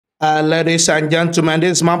Ladies and gentlemen,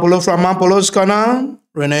 this is Mampolo from Mampolo's Corner.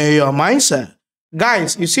 Renew your mindset.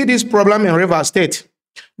 Guys, you see this problem in Rivers State?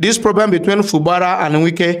 This problem between Fubara and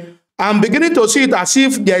Wike. I'm beginning to see it as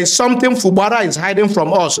if there is something Fubara is hiding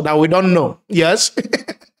from us that we don't know. Yes?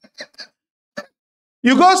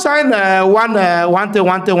 You go sign one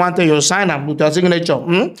thing, you sign up with your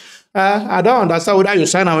signature. I don't understand whether you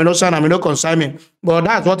sign up or you don't sign up, you don't consign me. But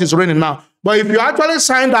that's what is raining now. But if you actually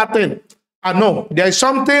sign that thing, I know there is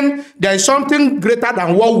something greater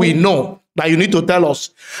than what we know that you need to tell us.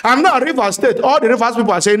 I'm not Rivers State. All the Rivers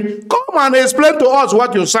people are saying, come and explain to us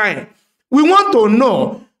what you signed. We want to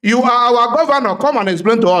know. You are our governor. Come and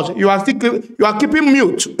explain to us. You are keeping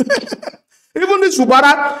mute. Even this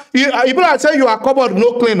Fubara, people are saying you are covered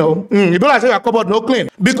no clean. People are saying you are covered no clean.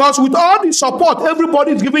 Because with all the support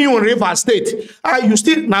everybody is giving you in Rivers State, you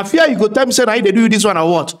still now fear you go tell me say now they do this one or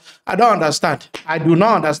what? I don't understand. I do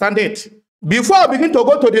not understand it. Before I begin to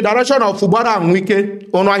go to the direction of Fubara and Wike,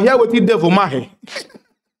 I hear what Dave Umahi.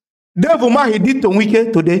 Dave Umahi did to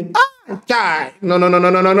Wike today.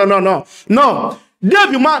 No. Dave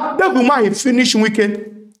Umahi finished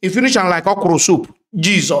Wike. He finished on like okra soup.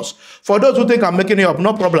 Jesus. For those who think I'm making it up,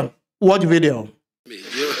 no problem. Watch video. You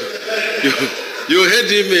heard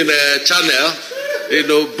him in a channel,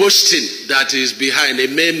 boasting that is behind a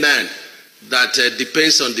main man that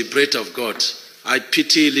depends on the breath of God. I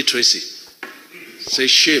pity illiteracy. Say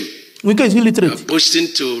shame. Wike is illiterate. Boasting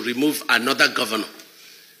to remove another governor.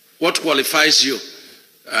 What qualifies you?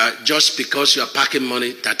 Just because you are packing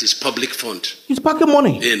money that is public fund. He's packing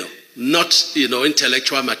money. Not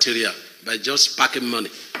intellectual material, but just packing money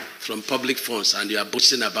from public funds, and you are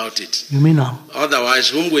boasting about it. You mean now? Otherwise,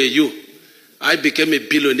 whom were you? I became a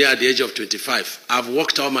billionaire at the age of 25. I've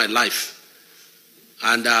worked all my life,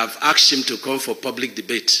 and I've asked him to come for public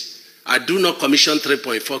debate. I do not commission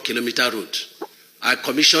 3.4 kilometer road. I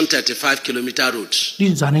commissioned 35-kilometer roads.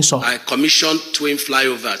 This is an insult. I commissioned twin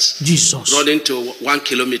flyovers. Jesus. Running to 1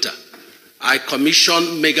 kilometer. I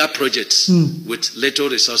commissioned mega projects with little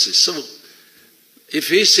resources. So, if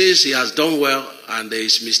he says he has done well and there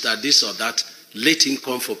is Mr. This or that, let him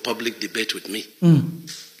come for public debate with me.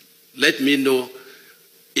 Let me know,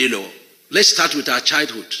 let's start with our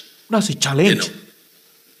childhood. That's a challenge.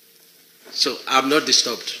 So, I'm not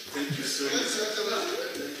disturbed. Thank you so much.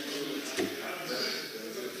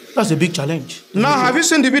 That's a big challenge. Now, have you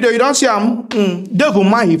seen the video? You don't see him. Dave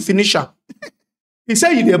Umahi finisher. He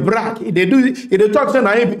said he dey brag. He dey talk say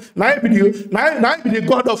now be the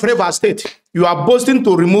God of Rivers State. You are boasting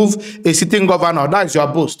to remove a sitting governor. That is your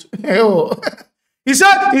boast. He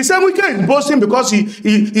said Wike is boasting because he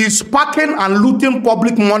is packing and looting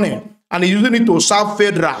public money and he's using it to serve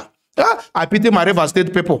federal. I pity my Rivers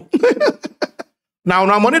State people.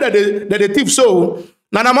 Now money that they thief so.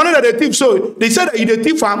 Now the money that they thief so, they said that if they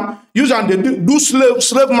thief and use and they do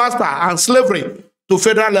slave master and slavery to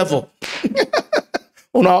federal level.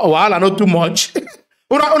 Not too much.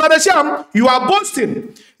 You are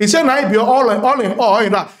boasting. He said, now be all in all.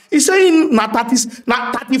 He said,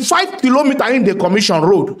 35 kilometers in the commission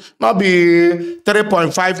road, not be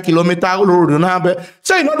 3.5 kilometer road.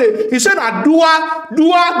 So he said, dual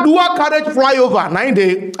carriage flyover.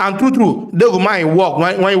 And true, they will mind walk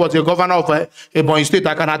when he was the governor of Ebonyi State.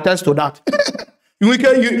 I can attest to that. You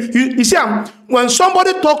see, when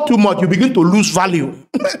somebody talk too much, you begin to lose value.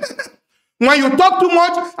 When you talk too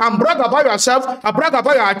much and brag about yourself, and brag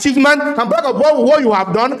about your achievement, and brag about what you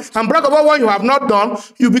have done, and brag about what you have not done,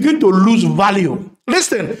 you begin to lose value.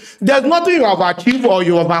 Listen, there's nothing you have achieved or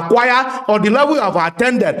you have acquired or the level you have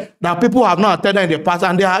attended that people have not attended in the past,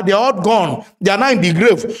 and they are all gone. They are now in the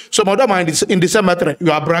grave. Some of them are in the cemetery.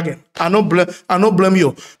 You are bragging. I don't blame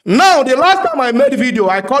you. Now, the last time I made a video,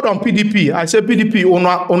 I called on PDP. I said, PDP,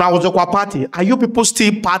 on our party. Are you people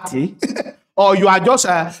still party? Or you are just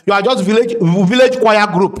village choir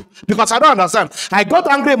group? Because I don't understand. I got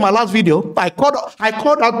angry in my last video. I called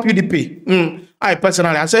out PDP. I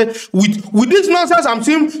personally, I said, with this nonsense I'm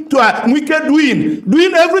seeing to Wike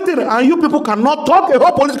doing everything, and you people cannot talk a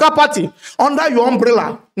whole political party under your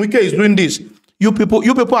umbrella. Wike is doing this. You people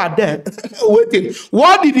are there waiting.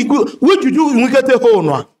 What did he do? What did you do? Wike take home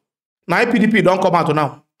now? Now PDP don't come out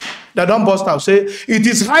now. They don't bust out. Say it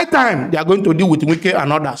is high time they are going to deal with Wike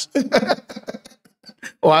and others.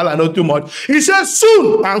 Well, I know too much. He says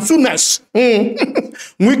soon and soonest.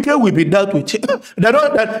 Wike will be dealt with. They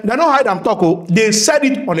don't hide and talk. They said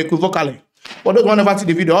it unequivocally. But those one never see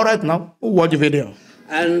the video. All right, now watch the video.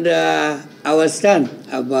 And our stand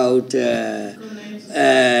about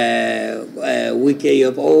Wike, you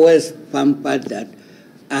have always pampered that.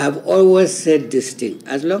 I have always said this thing.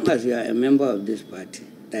 As long as you are a member of this party,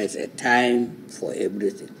 There's a time for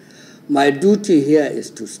everything. My duty here is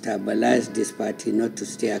to stabilize this party, not to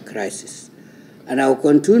stay a crisis. And I will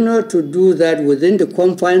continue to do that within the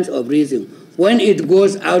confines of reason. When it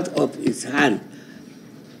goes out of its hand,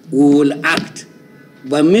 we will act.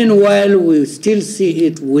 But meanwhile, we still see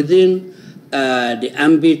it within the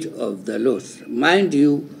ambit of the laws. Mind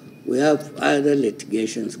you, we have other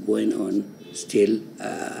litigations going on still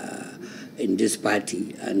in this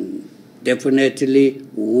party, and definitely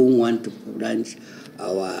we won't want to plunge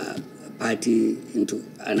our party into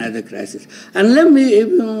another crisis. And let me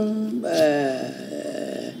even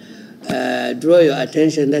draw your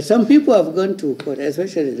attention that some people have gone to court,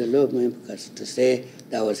 especially the law members, to say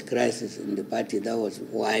there was crisis in the party, that was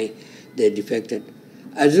why they defected.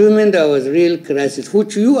 Assuming there was real crisis,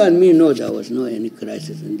 which you and me know there was no any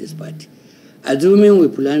crisis in this party. Assuming we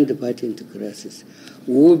planned the party into crisis,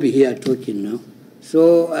 we will be here talking now.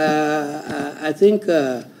 So I think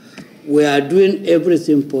we are doing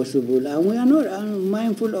everything possible, and we are not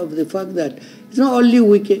mindful of the fact that it's not only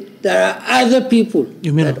Wike, there are other people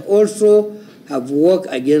that also have worked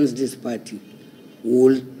against this party.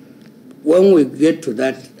 When we get to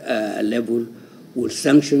that level, we'll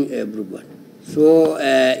sanction everyone. So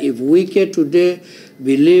if Wike today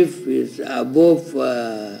believe is above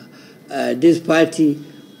this party,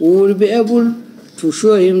 we will be able to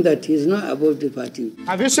show him that he's not above the party.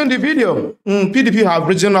 Have you seen the video? PDP have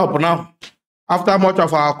risen up now. After much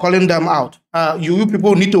of our calling them out. You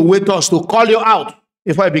people need to wait us to call you out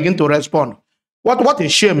before I begin to respond. What a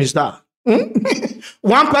shame is that?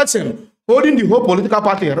 One person holding the whole political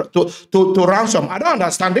party to ransom. I don't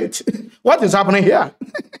understand it. What is happening here?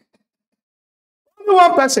 Only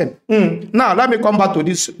one person. Now, let me come back to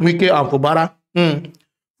this Wike and Fubara.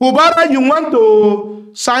 Fubara, you want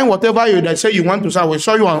to sign whatever they say you want to sign. We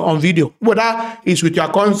saw you on video. Whether it's with your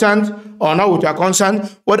consent or not with your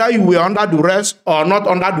consent, whether you were under duress or not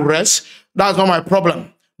under duress, that's not my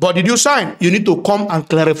problem. But did you sign? You need to come and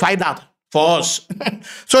clarify that for us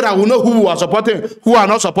so that we know who are supporting, who are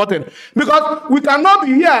not supporting. Because we cannot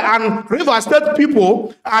be here and Rivers State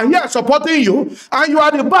people are here supporting you and you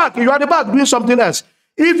are the back doing something else.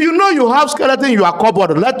 If you know you have skeleton in your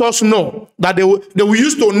cupboard, let us know that they will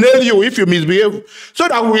use to nail you if you misbehave, so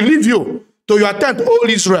that we will leave you to your tent, all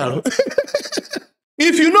Israel.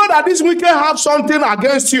 If you know that this Wike have something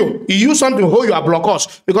against you, he use something to hold your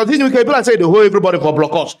blockers. Because this Wike people say they hold everybody for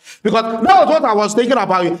blockers. Because that was what I was thinking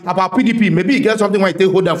about PDP. Maybe you get something where they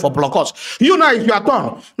hold them for blockers. You know, if you are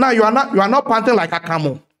turn, now you are not panting like a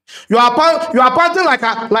camel. You are panting like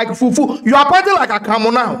fufu. You are panting like a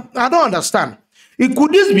camel now. I don't understand.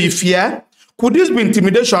 Could this be fear? Could this be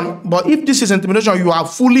intimidation? But if this is intimidation, you are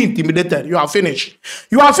fully intimidated. You are finished.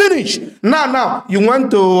 You are finished. Now, you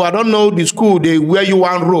went to, I don't know, the school, they wear you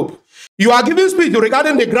one robe. You are giving speech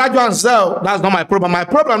regarding the graduates. That's not my problem. My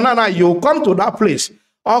problem now, you come to that place.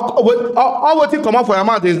 All what you come up for your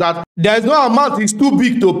mouth is that there is no amount is too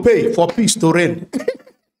big to pay for peace to reign.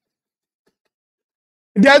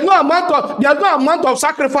 There's no amount of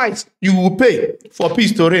sacrifice you will pay for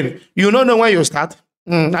peace to reign. You don't know when you start.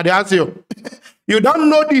 I ask you. You don't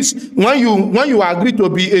know this when you agree to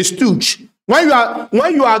be a stooge. When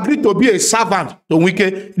you agree to be a servant to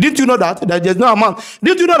Wike. Didn't you know that there's no amount?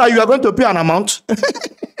 Didn't you know that you are going to pay an amount?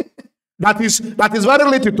 that is very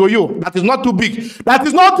little to you. That is not too big. That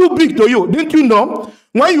is not too big to you. Didn't you know?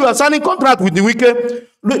 When you are signing contract with the Wike,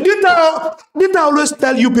 didn't I always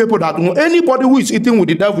tell you people that anybody who is eating with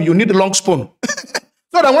the devil, you need a long spoon.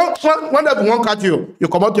 So that when devil won't catch you, you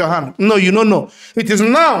come out your hand. No, you don't know. It is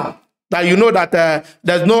now that you know that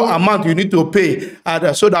there's no amount you need to pay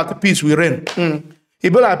so that peace will reign.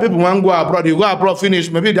 If like people want to go abroad, you go abroad, finish,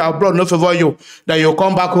 maybe the abroad no favor you, then you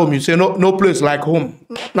come back home, you say no place like home.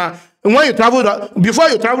 Now, when you travel, before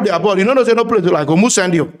you travel the abroad, you know say no place like home, who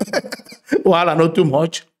send you? Well, not too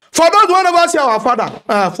much. For those who never see our father,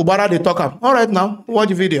 Fubara, they talk up. All right, now, watch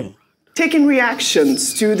the video. Taking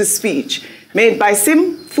reactions to the speech made by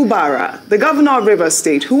Sim Fubara, the governor of Rivers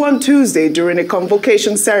State, who on Tuesday, during a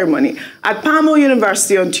convocation ceremony at Palmo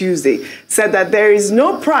University on Tuesday, said that there is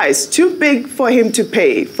no price too big for him to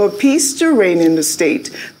pay for peace to reign in the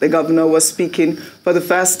state. The governor was speaking for the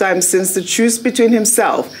first time since the truce between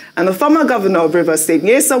himself and the former governor of Rivers State,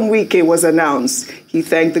 Nyesom Wike, was announced. He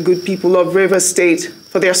thanked the good people of Rivers State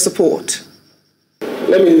for their support.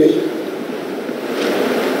 Let me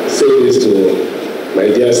say this to my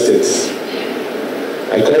dear states.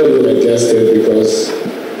 I call you my dear state because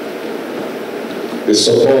the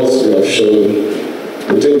support you have shown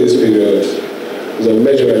within this period is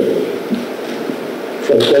unmeasurable.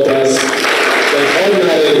 From quarters, from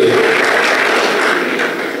ordinary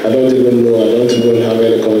I don't even know, I don't even have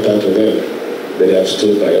any contact with them that they have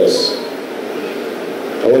stood by us.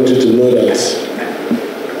 I want you to know that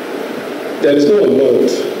there is no amount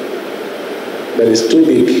that is too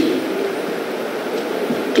big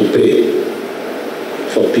to pay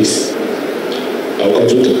for peace. I'll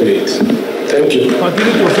continue to pay it. Thank you.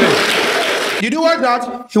 Continue to pay. Did you watch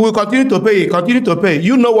that? He will continue to pay. Continue to pay.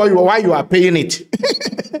 You know why you are paying it.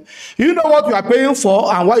 You know what you are paying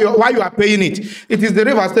for and why you are paying it. It is the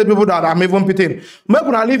River State people that I'm even pitying. Maybe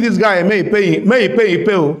when I leave this guy, may he pay.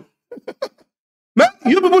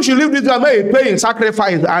 You people should leave this guy, may he pay in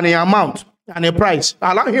sacrifice and in amount and a price.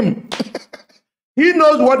 Allow him. He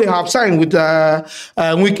knows what they have signed with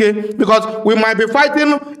Wike, because we might be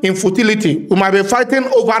fighting in futility. We might be fighting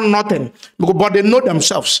over nothing, but they know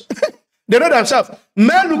themselves. They know themselves.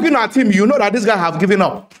 Men looking at him, you know that this guy have given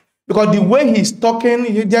up. Because the way he's talking,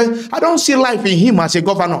 I don't see life in him as a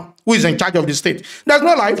governor who is in charge of the state. There's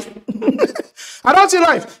no life. I don't see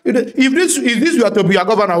life. If this were to be a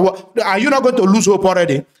governor, are you not going to lose hope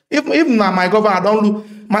already? If my governor, I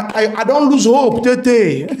don't lose hope.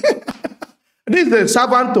 This is a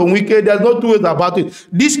servant to Wike. There's no two ways about it.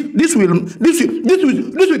 This will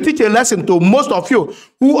teach a lesson to most of you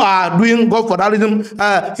who are doing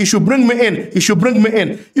godfatherism. He should bring me in. He should bring me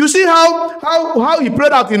in. You see how he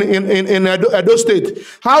played out in Edo State.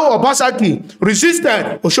 How Obasaki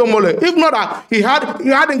resisted Oshomole. If not that, he had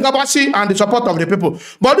Ngabasi and the support of the people.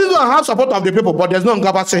 But this one have support of the people, but there's no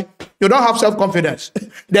Ngabasi. You don't have self-confidence.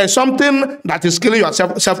 There's something that is killing your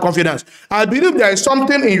self-confidence. I believe there is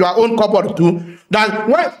something in your own corporate too, that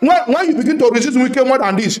when you begin to resist Wike more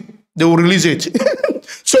than this, they will release it.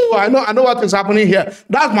 So I know what is happening here.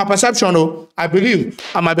 That's my perception. Oh, I believe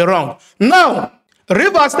I might be wrong. Now,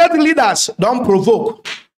 River State leaders don't provoke.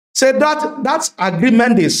 Say that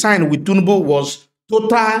agreement they signed with Tinubu was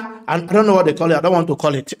total, and I don't know what they call it. I don't want to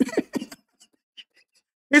call it.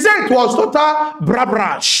 He said it was total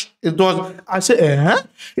brabrash. It was, I said,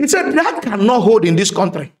 He said that cannot hold in this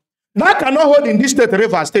country. That cannot hold in this state,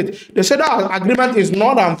 River State. They said that agreement is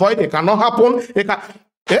null and void. It cannot happen.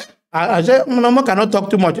 I said, no, cannot talk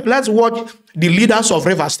too much. Let's watch the leaders of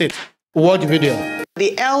River State. Watch video.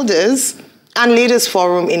 The elders and leaders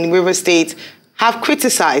forum in River State have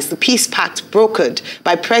criticized the peace pact brokered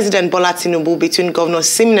by President Bola Tinubu between Governor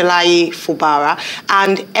Siminalayi Fubara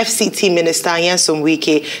and FCT Minister Nyesom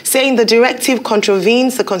Wike, saying the directive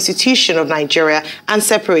contravenes the Constitution of Nigeria and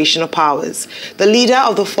separation of powers. The leader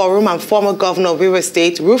of the forum and former governor of River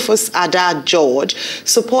State, Rufus Ada George,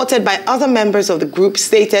 supported by other members of the group,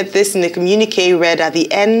 stated this in a communique read at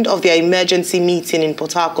the end of their emergency meeting in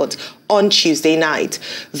Port Harcourt on Tuesday night.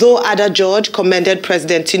 Though Ada George commended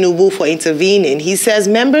President Tinubu for intervening, he says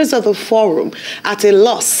members of the forum at a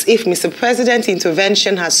loss if Mr. President's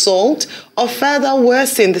intervention has solved or further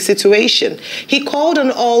worsened the situation. He called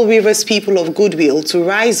on all Rivers people of goodwill to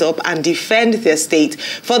rise up and defend their state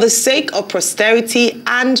for the sake of posterity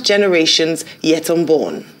and generations yet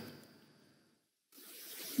unborn.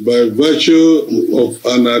 By virtue of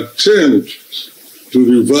an attempt to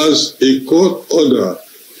reverse a court order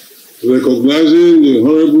recognizing the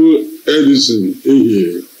Honorable Edison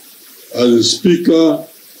Ehie as the Speaker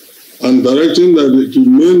and directing that the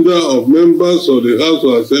remainder of members of the House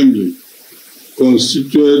of Assembly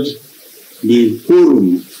constituted the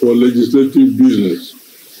forum for legislative business.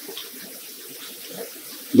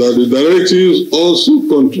 That the directives also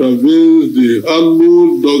contravenes the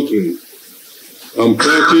humble doctrine and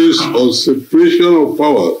practice of separation of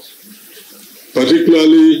powers,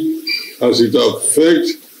 particularly as it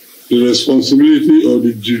affects the responsibility of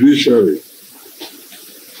the judiciary.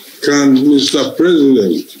 Can Mr.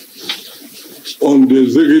 President, on the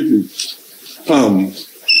executive arm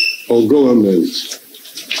of government,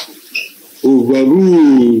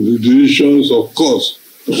 overrule the decisions of courts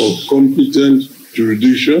of competent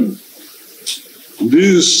jurisdiction?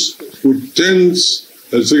 This potents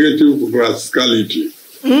executive rascality,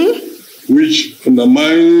 which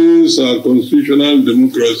undermines our constitutional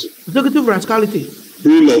democracy. Executive rascality.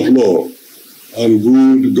 Rule of law and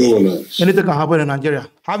good governance. Anything can happen in Nigeria.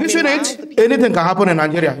 Have you seen it? Anything can happen in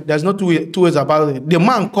Nigeria. There's no two ways about it. The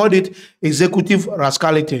man called it executive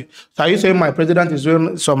rascality. So are you saying my president is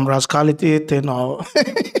doing some rascality thing or...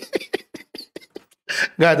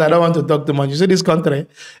 Guys, I don't want to talk too much. You see this country,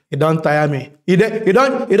 it don't tire me. It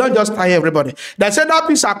don't just tire everybody. They said that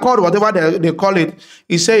peace accord, whatever they call it,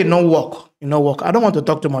 he say it no work. It no work. I don't want to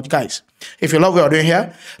talk too much, guys. If you love what you're doing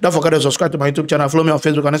here, don't forget to subscribe to my YouTube channel. Follow me on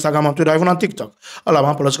Facebook and Instagram and Twitter, even on TikTok. All I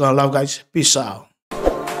want political love, guys. Peace out.